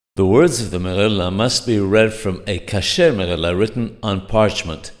The words of the Meghillah must be read from a kasher Meghillah written on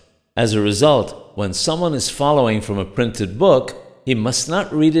parchment. As a result, when someone is following from a printed book, he must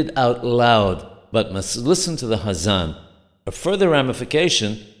not read it out loud, but must listen to the Hazzan. A further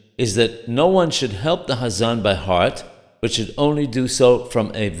ramification is that no one should help the Hazzan by heart, but should only do so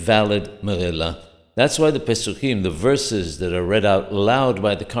from a valid Meghillah. That's why the Pesukim, the verses that are read out loud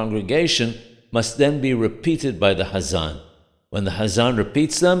by the congregation, must then be repeated by the Hazzan. When the Hazzan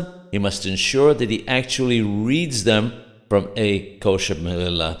repeats them, he must ensure that he actually reads them from a kosher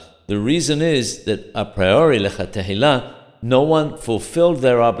Meghillah. The reason is that a priori lechatehillah, no one fulfilled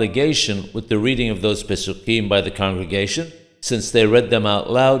their obligation with the reading of those Pesukim by the congregation, since they read them out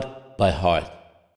loud by heart.